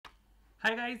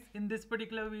Hi guys, in this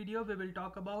particular video we will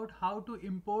talk about how to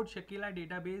import Sakila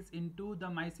database into the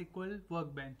MySQL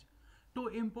workbench. To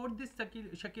import this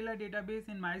Sakila database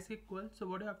in MySQL, so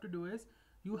what you have to do is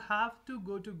you have to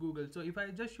go to Google. So if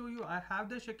I just show you, I have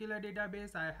the Sakila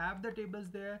database, I have the tables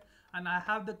there, and I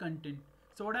have the content.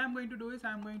 So what I'm going to do is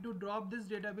I'm going to drop this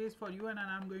database for you, and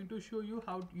I'm going to show you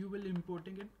how you will import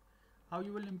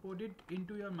it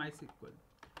into your MySQL.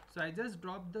 So I just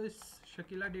dropped this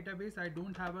Sakila database. I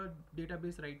don't have a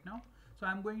database right now, so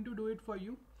I'm going to do it for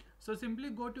you. So simply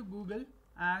go to Google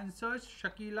and search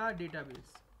Sakila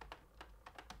database.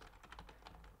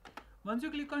 Once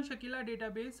you click on Sakila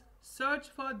database, search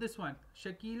for this one,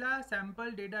 Sakila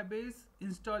sample database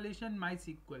installation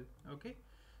MySQL. Okay,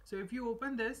 so if you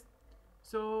open this,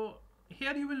 so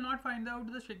here you will not find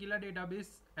out the Sakila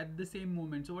database at the same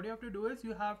moment. So what you have to do is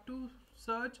you have to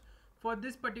search for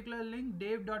this particular link,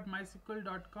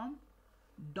 dev.mysql.com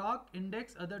doc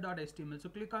index other.html. So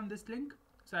click on this link.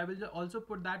 So I will also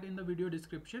put that in the video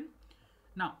description.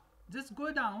 Now just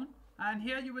go down and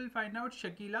here you will find out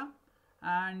Sakila,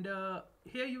 and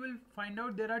here you will find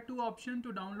out there are two options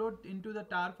to download into the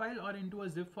tar file or into a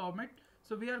zip format.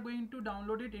 So we are going to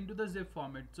download it into the zip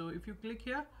format. So if you click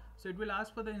here, so it will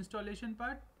ask for the installation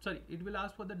part, it will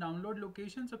ask for the download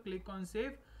location. So click on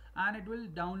save and it will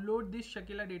download this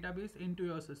Sakila database into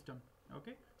your system.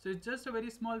 Okay, so it's just a very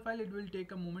small file, it will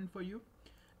take a moment for you.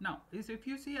 Now if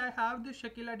you see, I have the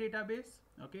Sakila database.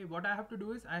 Okay, what I have to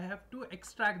do is I have to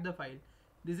extract the file.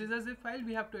 This is a zip file,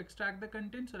 we have to extract the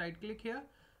content. So right click here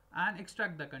and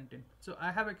extract the content. So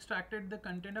I have extracted the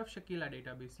content of Sakila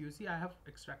database. You see I have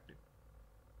extracted.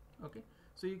 Okay,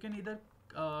 so you can either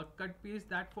cut paste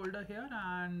that folder here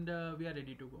and we are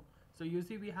ready to go. So you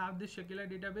see we have this Sakila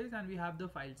database and we have the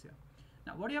files here.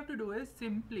 Now what you have to do is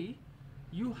simply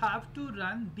you have to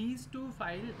run these two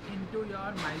files into your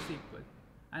MySQL.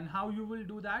 And how you will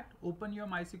do that? Open your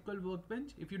MySQL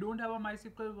workbench. If you don't have a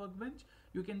MySQL workbench,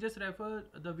 you can just refer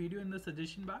the video in the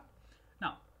suggestion bar.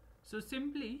 Now, so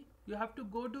simply you have to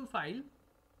go to file.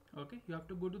 Okay, you have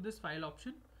to go to this file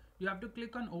option. You have to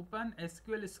click on open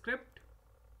SQL script.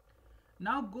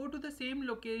 Now go to the same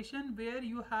location where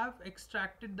you have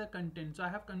extracted the content. So I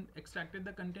have extracted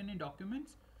the content in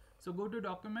documents. So go to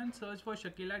documents, search for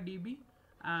Sakila DB,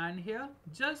 and here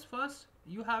just first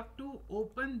you have to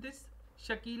open this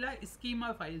Sakila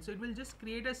schema file. So it will just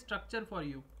create a structure for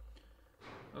you.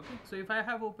 Okay, so if I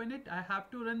have opened it, I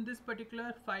have to run this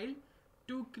particular file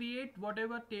to create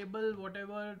whatever table,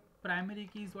 whatever primary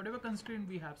keys, whatever constraint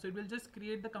we have. So it will just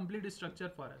create the complete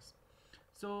structure for us.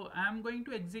 So I am going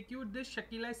to execute this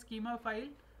Sakila schema file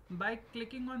by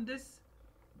clicking on this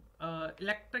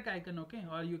electric icon, okay,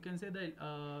 or you can say the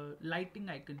lighting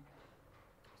icon.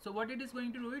 So what it is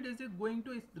going to do, it is going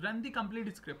to run the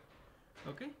complete script.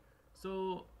 Okay,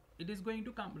 so it is going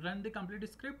to run the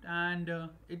complete script and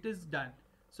it is done.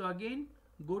 So again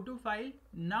go to file.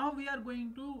 Now we are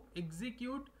going to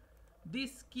execute the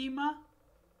schema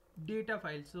data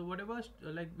file. So whatever,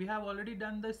 like we have already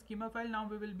done the schema file, now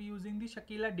we will be using the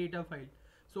Sakila data file.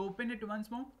 So open it once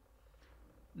more.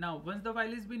 Now once the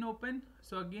file has been opened,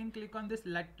 so again click on this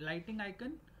lighting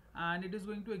icon and it is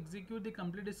going to execute the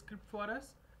complete script for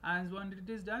us. And once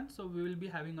it is done, so we will be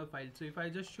having a file. So if I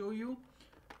just show you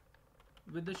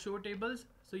with the show tables,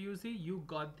 so you see you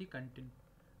got the content.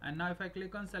 And now if I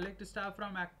click on select star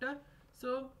from actor,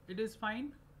 so it is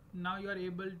fine. Now you are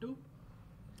able to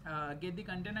get the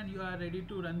content and you are ready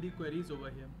to run the queries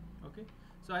over here. Okay,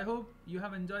 so I hope you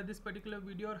have enjoyed this particular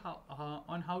video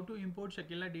on how to import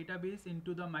Sakila database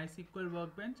into the MySQL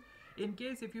workbench. In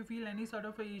case if you feel any sort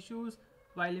of issues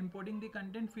while importing the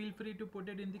content, feel free to put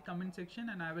it in the comment section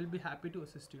and I will be happy to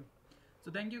assist you. So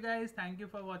thank you guys, thank you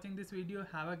for watching this video.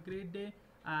 Have a great day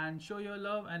and show your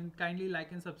love and kindly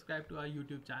like and subscribe to our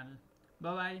YouTube channel.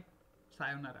 Bye bye,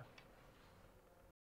 sayonara.